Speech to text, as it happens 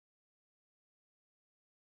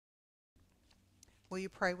Will you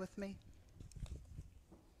pray with me?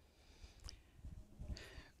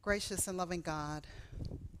 Gracious and loving God,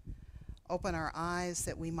 open our eyes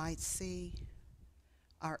that we might see,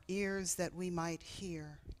 our ears that we might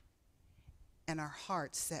hear, and our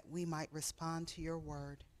hearts that we might respond to your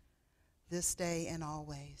word this day and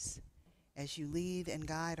always, as you lead and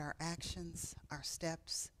guide our actions, our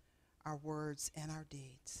steps, our words, and our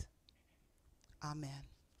deeds. Amen.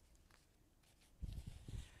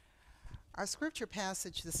 Our scripture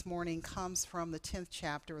passage this morning comes from the 10th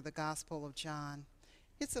chapter of the Gospel of John.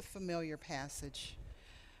 It's a familiar passage,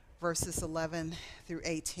 verses 11 through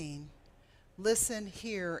 18. Listen,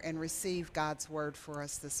 hear, and receive God's word for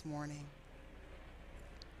us this morning.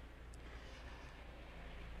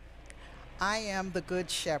 I am the good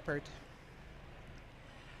shepherd.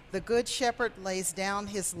 The good shepherd lays down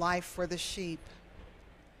his life for the sheep.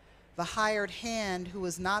 The hired hand, who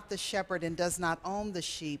is not the shepherd and does not own the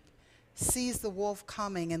sheep, sees the wolf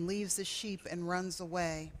coming and leaves the sheep and runs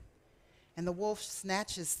away. And the wolf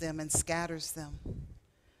snatches them and scatters them.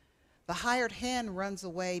 The hired hand runs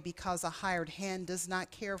away because a hired hand does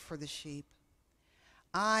not care for the sheep.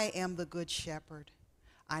 I am the good shepherd.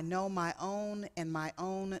 I know my own, and my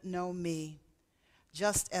own know me,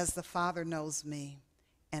 just as the Father knows me,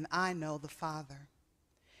 and I know the Father.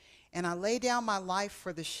 And I lay down my life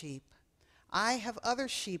for the sheep. I have other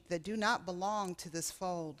sheep that do not belong to this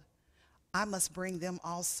fold. I must bring them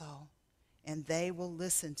also, and they will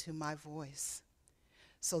listen to my voice.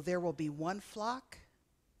 So there will be one flock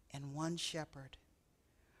and one shepherd.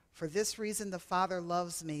 For this reason the Father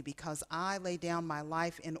loves me, because I lay down my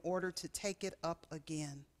life in order to take it up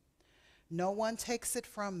again. No one takes it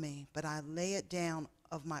from me, but I lay it down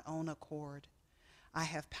of my own accord. I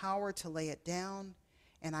have power to lay it down,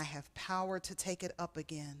 and I have power to take it up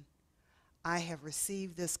again. I have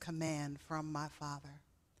received this command from my Father.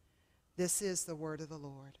 This is the word of the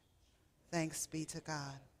Lord. Thanks be to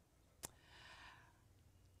God.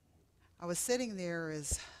 I was sitting there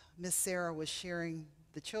as Miss Sarah was sharing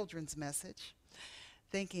the children's message,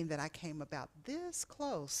 thinking that I came about this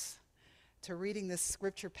close to reading this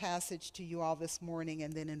scripture passage to you all this morning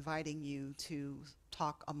and then inviting you to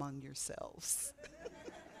talk among yourselves.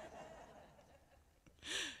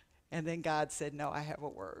 And then God said, no, I have a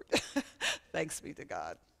word. Thanks be to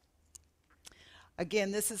God.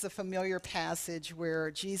 Again, this is a familiar passage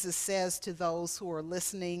where Jesus says to those who are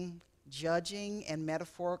listening, judging, and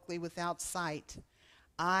metaphorically without sight,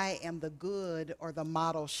 I am the good or the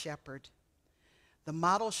model shepherd. The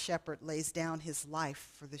model shepherd lays down his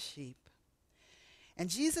life for the sheep.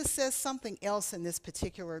 And Jesus says something else in this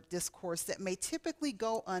particular discourse that may typically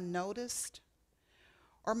go unnoticed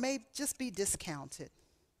or may just be discounted.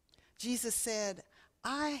 Jesus said,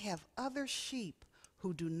 I have other sheep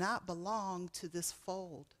who do not belong to this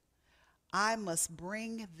fold. I must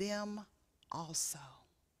bring them also.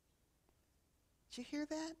 Did you hear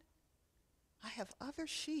that? I have other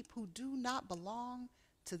sheep who do not belong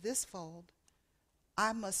to this fold.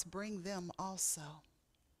 I must bring them also.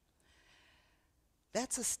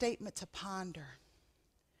 That's a statement to ponder,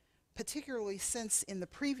 particularly since in the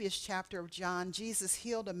previous chapter of John, Jesus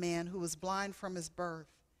healed a man who was blind from his birth.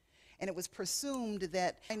 And it was presumed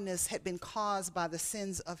that blindness had been caused by the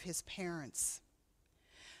sins of his parents.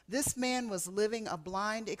 This man was living a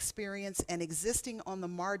blind experience and existing on the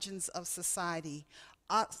margins of society,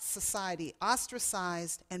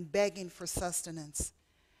 ostracized and begging for sustenance.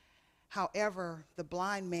 However, the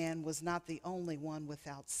blind man was not the only one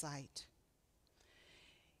without sight.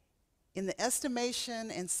 In the estimation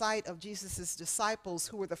and sight of Jesus' disciples,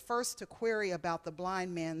 who were the first to query about the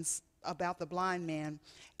blind man,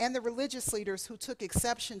 and the religious leaders who took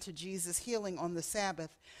exception to Jesus' healing on the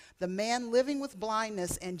Sabbath, the man living with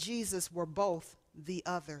blindness and Jesus were both the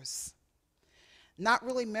others. Not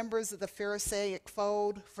really members of the Pharisaic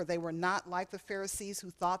fold, for they were not like the Pharisees who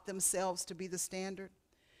thought themselves to be the standard.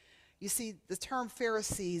 You see, the term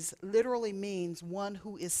Pharisees literally means one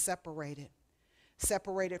who is separated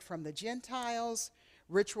from the Gentiles,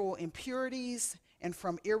 ritual impurities, and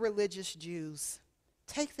from irreligious Jews.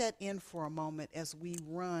 Take that in for a moment as we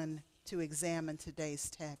run to examine today's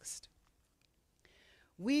text.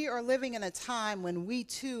 We are living in a time when we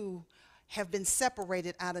too have been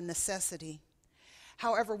separated out of necessity.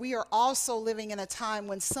 However, we are also living in a time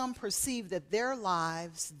when some perceive that their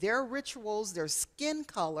lives, their rituals, their skin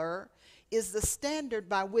color is the standard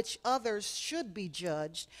by which others should be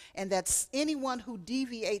judged, and that anyone who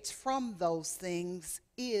deviates from those things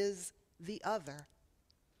is the other.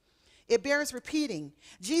 It bears repeating.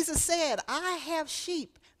 Jesus said, I have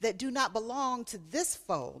sheep that do not belong to this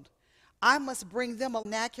fold. I must bring them a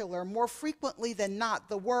vernacular. More frequently than not,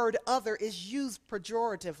 the word other is used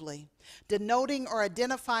pejoratively, denoting or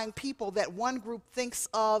identifying people that one group thinks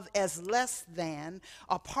of as less than,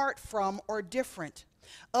 apart from, or different.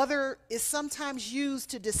 Other is sometimes used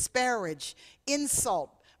to disparage,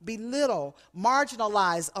 insult, belittle,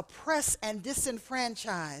 marginalize, oppress, and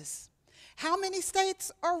disenfranchise. How many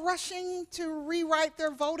states are rushing to rewrite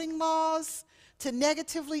their voting laws to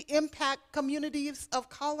negatively impact communities of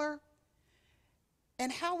color?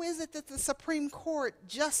 And how is it that the Supreme Court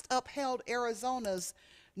just upheld Arizona's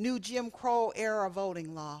new Jim Crow era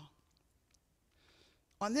voting law?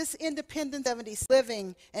 On this independent 70s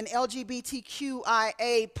living an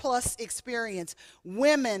LGBTQIA plus experience,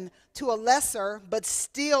 women to a lesser but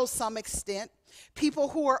still some extent, people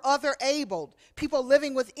who are other abled, people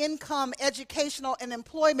living with income, educational, and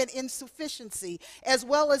employment insufficiency, as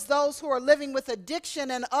well as those who are living with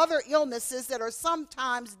addiction and other illnesses that are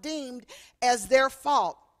sometimes deemed as their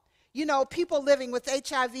fault. You know, people living with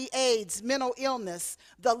HIV, AIDS, mental illness.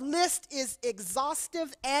 The list is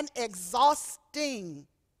exhaustive and exhausting.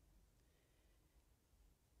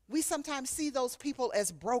 We sometimes see those people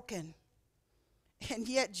as broken, and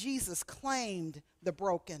yet Jesus claimed the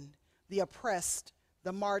broken, the oppressed,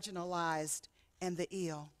 the marginalized, and the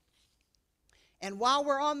ill. And while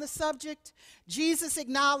we're on the subject, Jesus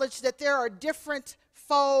acknowledged that there are different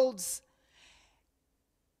folds,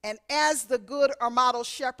 and as the good or model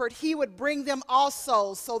shepherd, he would bring them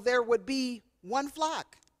also so there would be one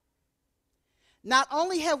flock. Not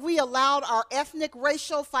only have we allowed our ethnic,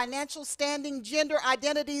 racial, financial standing, gender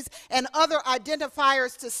identities, and other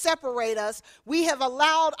identifiers to separate us, we have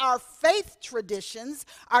allowed our faith traditions,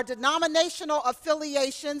 our denominational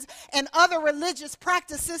affiliations, and other religious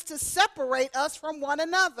practices to separate us from one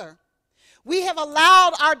another. We have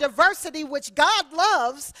allowed our diversity, which God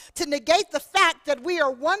loves, to negate the fact that we are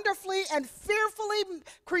wonderfully and fearfully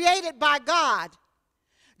created by God.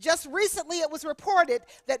 Just recently, it was reported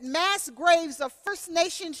that mass graves of First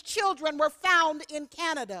Nations children were found in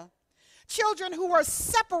Canada. Children who were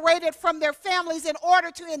separated from their families in order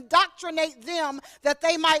to indoctrinate them that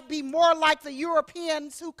they might be more like the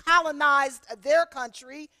Europeans who colonized their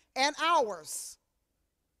country and ours.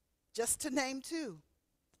 Just to name two.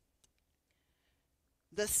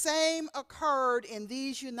 The same occurred in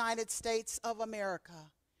these United States of America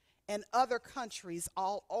and other countries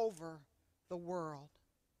all over the world.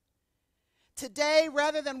 Today,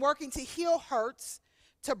 rather than working to heal hurts,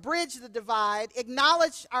 to bridge the divide,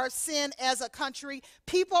 acknowledge our sin as a country,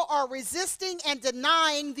 people are resisting and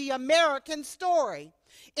denying the American story,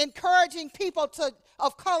 encouraging people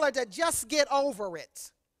of color to just get over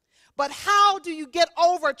it. But how do you get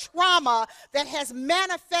over trauma that has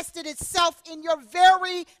manifested itself in your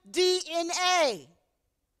very DNA?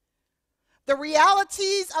 The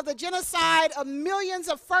realities of the genocide of millions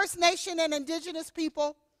of First Nation and Indigenous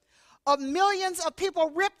people, of millions of people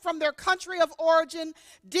ripped from their country of origin,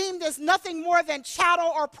 deemed as nothing more than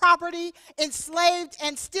chattel or property, enslaved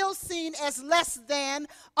and still seen as less than,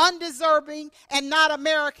 undeserving, and not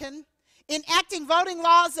American, enacting voting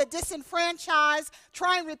laws that disenfranchise,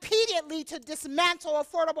 trying repeatedly to dismantle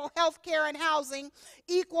affordable health care and housing,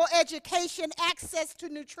 equal education, access to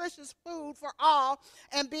nutritious food for all,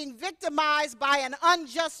 and being victimized by an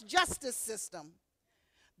unjust justice system.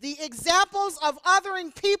 The examples of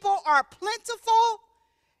othering people are plentiful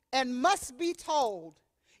and must be told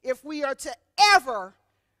if we are to ever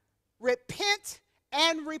repent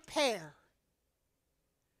and repair.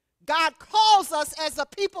 God calls us as a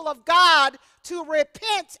people of God to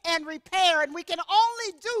repent and repair, and we can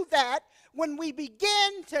only do that when we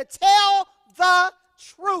begin to tell the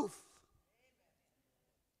truth.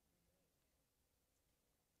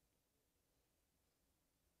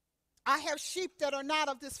 I have sheep that are not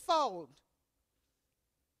of this fold.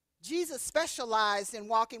 Jesus specialized in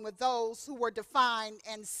walking with those who were defined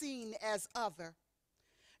and seen as other.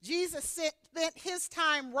 Jesus spent his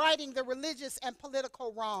time righting the religious and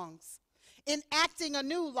political wrongs, enacting a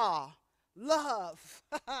new law, love,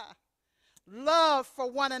 love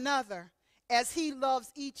for one another as he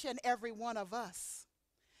loves each and every one of us.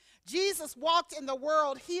 Jesus walked in the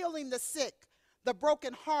world healing the sick, the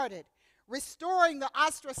brokenhearted, restoring the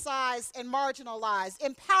ostracized and marginalized,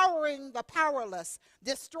 empowering the powerless,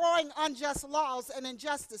 destroying unjust laws and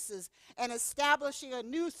injustices, and establishing a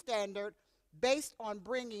new standard based on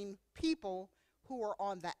bringing people who are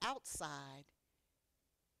on the outside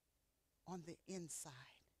on the inside.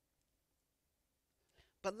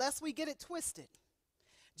 But lest we get it twisted,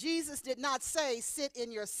 Jesus did not say sit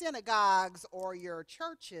in your synagogues or your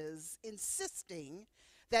churches insisting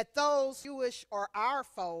that those Jewish or our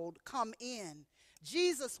fold come in.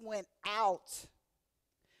 Jesus went out.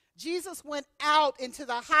 Jesus went out into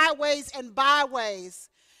the highways and byways.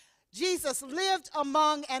 Jesus lived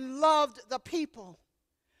among and loved the people.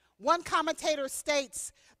 One commentator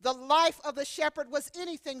states, the life of the shepherd was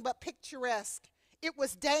anything but picturesque. It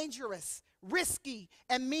was dangerous, risky,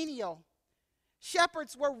 and menial.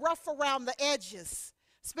 Shepherds were rough around the edges,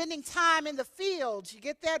 spending time in the fields, you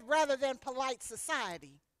get that, rather than polite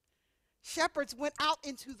society. Shepherds went out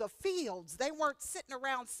into the fields. They weren't sitting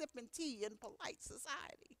around sipping tea in polite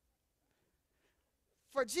society.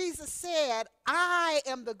 For Jesus said, I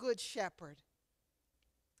am the good shepherd.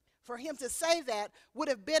 For him to say that would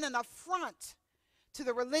have been an affront to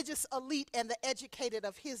the religious elite and the educated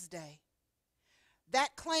of his day.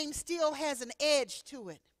 That claim still has an edge to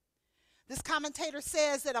it. This commentator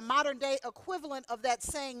says that a modern day equivalent of that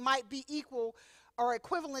saying might be equal or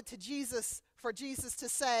equivalent to Jesus, for Jesus to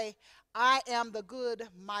say, I am the good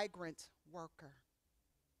migrant worker.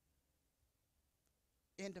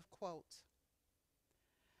 End of quote.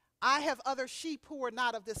 I have other sheep who are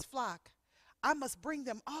not of this flock. I must bring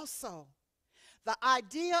them also. The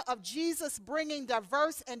idea of Jesus bringing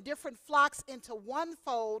diverse and different flocks into one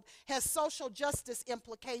fold has social justice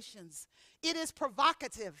implications. It is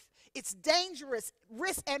provocative, it's dangerous,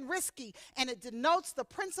 risky, and it denotes the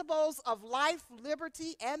principles of life,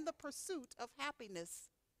 liberty, and the pursuit of happiness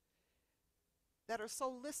that are so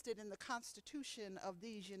listed in the Constitution of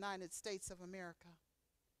these United States of America.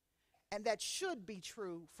 And that should be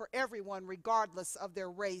true for everyone, regardless of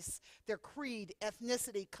their race, their creed,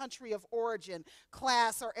 ethnicity, country of origin,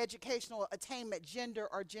 class or educational attainment, gender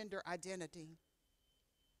or gender identity.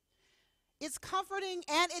 It's comforting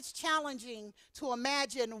and it's challenging to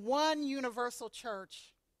imagine one universal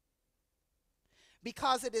church,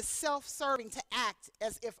 because it is self-serving to act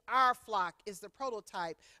as if our flock is the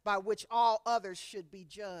prototype by which all others should be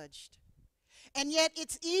judged. And yet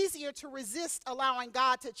it's easier to resist allowing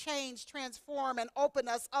God to change, transform, and open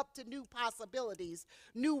us up to new possibilities,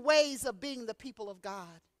 new ways of being the people of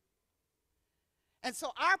God. And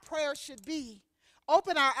so our prayer should be,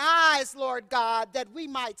 open our eyes, Lord God, that we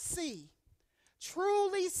might see,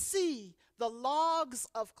 truly see the logs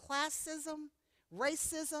of classism,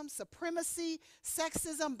 racism, supremacy,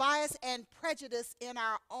 sexism, bias, and prejudice in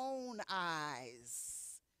our own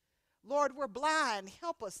eyes. Lord, we're blind.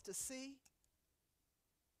 Help us to see.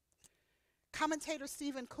 Commentator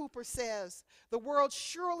Stephen Cooper says, the world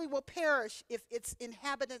surely will perish if its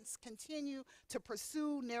inhabitants continue to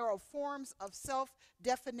pursue narrow forms of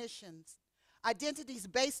self-definitions, identities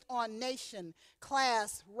based on nation,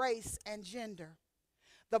 class, race, and gender.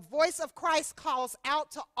 The voice of Christ calls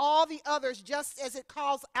out to all the others just as it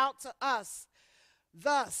calls out to us.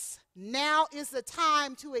 Thus, now is the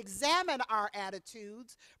time to examine our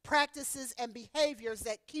attitudes, practices, and behaviors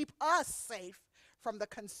that keep us safe from the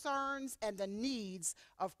concerns and the needs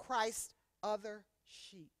of Christ's other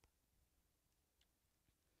sheep.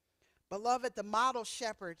 Beloved, the model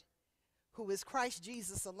shepherd, who is Christ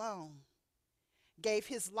Jesus alone, gave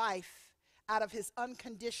his life out of his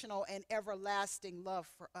unconditional and everlasting love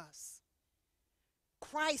for us.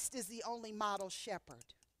 Christ is the only model shepherd.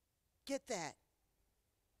 Get that.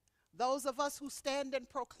 Those of us who stand and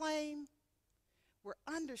proclaim, we're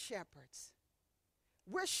under shepherds.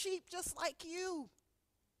 We're sheep just like you.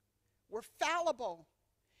 We're fallible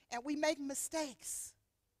and we make mistakes.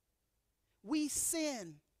 We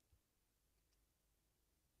sin.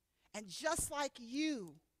 And just like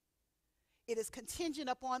you, it is contingent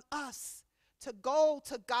upon us to go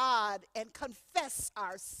to God and confess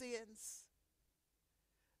our sins,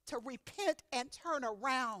 to repent and turn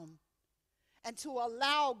around, and to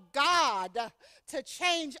allow God to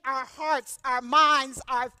change our hearts, our minds,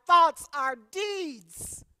 our thoughts, our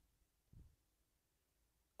deeds.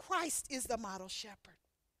 Christ is the model shepherd.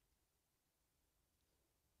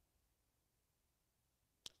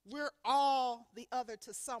 We're all the other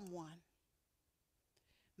to someone,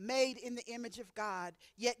 made in the image of God,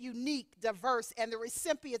 yet unique, diverse, and the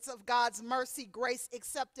recipients of God's mercy, grace,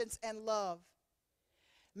 acceptance, and love.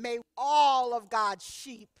 May all of God's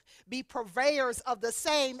sheep be purveyors of the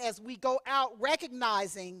same as we go out,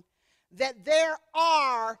 recognizing that there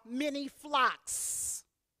are many flocks,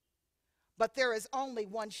 but there is only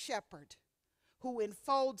one shepherd who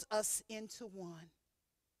enfolds us into one.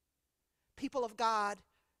 People of God,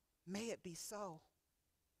 may it be so.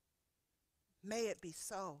 May it be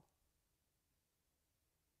so.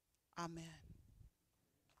 Amen.